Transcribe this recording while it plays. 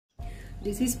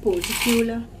This is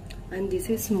porticula and this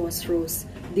is moss rose.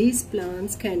 These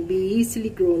plants can be easily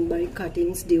grown by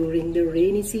cuttings during the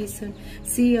rainy season.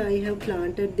 See, I have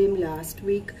planted them last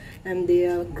week and they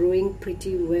are growing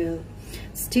pretty well.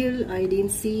 Still, I didn't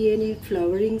see any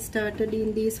flowering started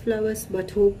in these flowers,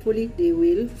 but hopefully they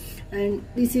will. And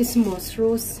this is moss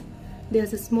rose.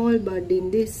 There's a small bud in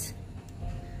this.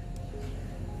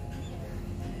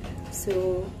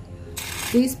 So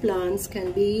these plants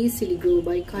can be easily grown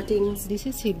by cuttings. This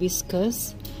is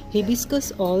hibiscus.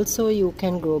 Hibiscus also you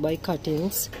can grow by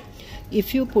cuttings.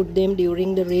 If you put them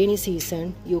during the rainy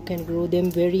season, you can grow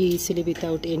them very easily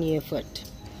without any effort.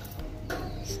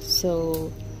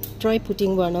 So try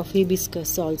putting one of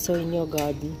hibiscus also in your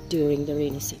garden during the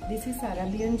rainy season. This is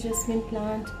Arabian jasmine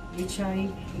plant which I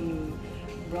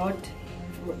brought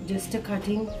just a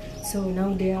cutting. So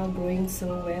now they are growing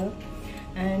so well.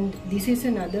 And this is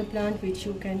another plant which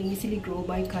you can easily grow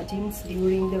by cuttings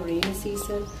during the rainy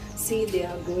season. See, they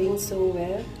are growing so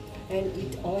well, and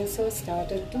it also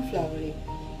started to flowering.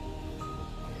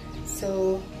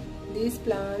 So these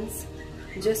plants,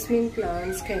 jasmine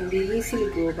plants, can be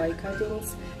easily grown by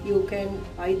cuttings. You can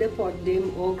either pot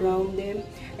them or ground them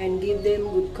and give them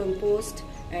good compost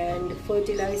and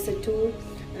fertilizer too,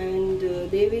 and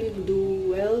they will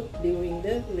do well during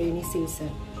the rainy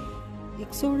season.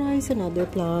 Ixora is another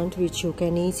plant which you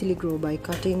can easily grow by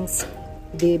cuttings.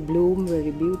 They bloom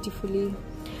very beautifully.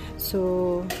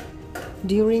 So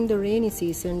during the rainy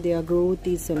season their growth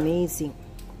is amazing.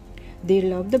 They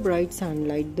love the bright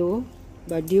sunlight though,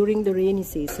 but during the rainy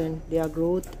season their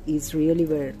growth is really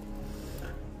well.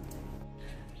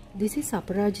 This is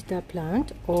Aparajita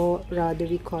plant, or rather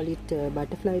we call it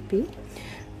butterfly pea.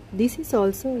 This is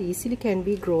also easily can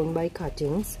be grown by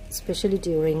cuttings, especially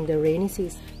during the rainy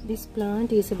season. This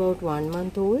plant is about 1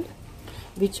 month old,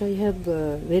 which I have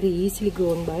very easily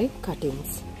grown by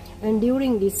cuttings. And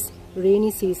during this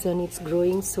rainy season, it's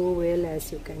growing so well,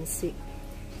 as you can see.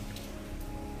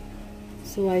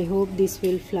 So I hope this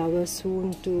will flower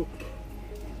soon too.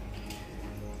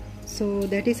 So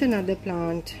that is another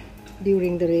plant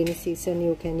during the rainy season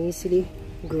you can easily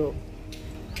grow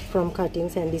from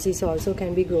cuttings, and this is also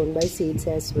can be grown by seeds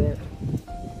as well.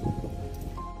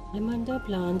 Lavender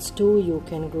plants too you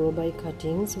can grow by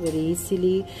cuttings very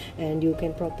easily, and you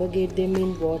can propagate them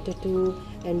in water too,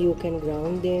 and you can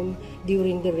ground them.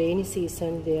 During the rainy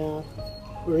season they are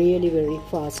really very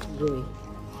fast growing.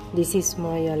 This is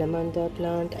my lavender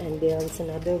plant, and there is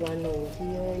another one over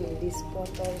here in this pot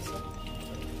also.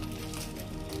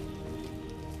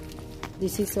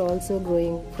 This is also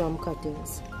growing from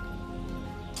cuttings.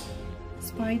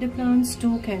 Spider plants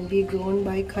too can be grown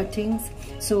by cuttings.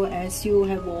 So as you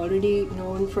have already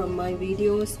known from my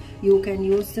videos, you can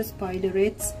use the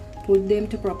spiderets, put them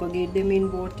to propagate them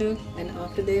in water, and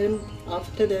after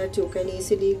that you can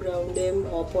easily ground them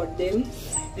or pot them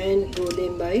and grow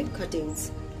them by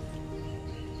cuttings.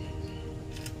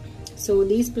 So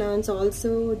these plants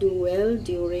also do well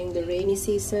during the rainy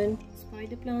season.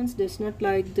 Spider plants does not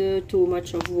like too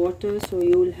much of water, so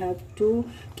you will have to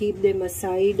keep them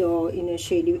aside or in a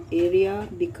shady area,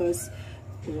 because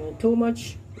too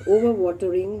much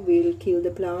overwatering will kill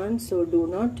the plant. So do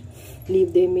not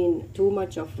leave them in too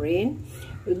much of rain.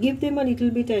 Give them a little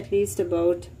bit, at least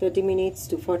about 30 minutes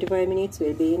to 45 minutes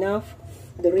will be enough.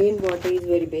 The rainwater is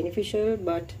very beneficial,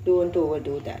 but don't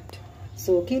overdo that.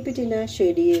 So keep it in a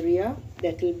shady area.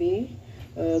 That will be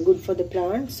good for the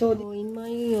plant. So in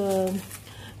my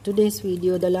today's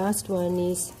video, the last one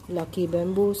is lucky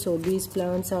bamboo. So these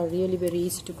plants are really very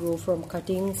easy to grow from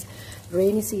cuttings.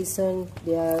 Rainy season,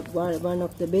 they are one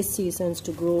of the best seasons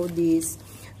to grow these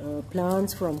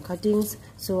plants from cuttings.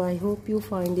 So I hope you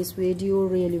find this video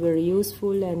really very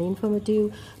useful and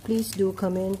informative. Please do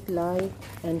comment, like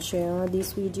and share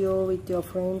this video with your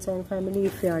friends and family.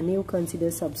 If you are new,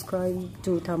 consider subscribe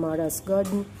to Tamara's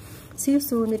Garden. See you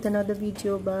soon with another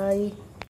video. Bye.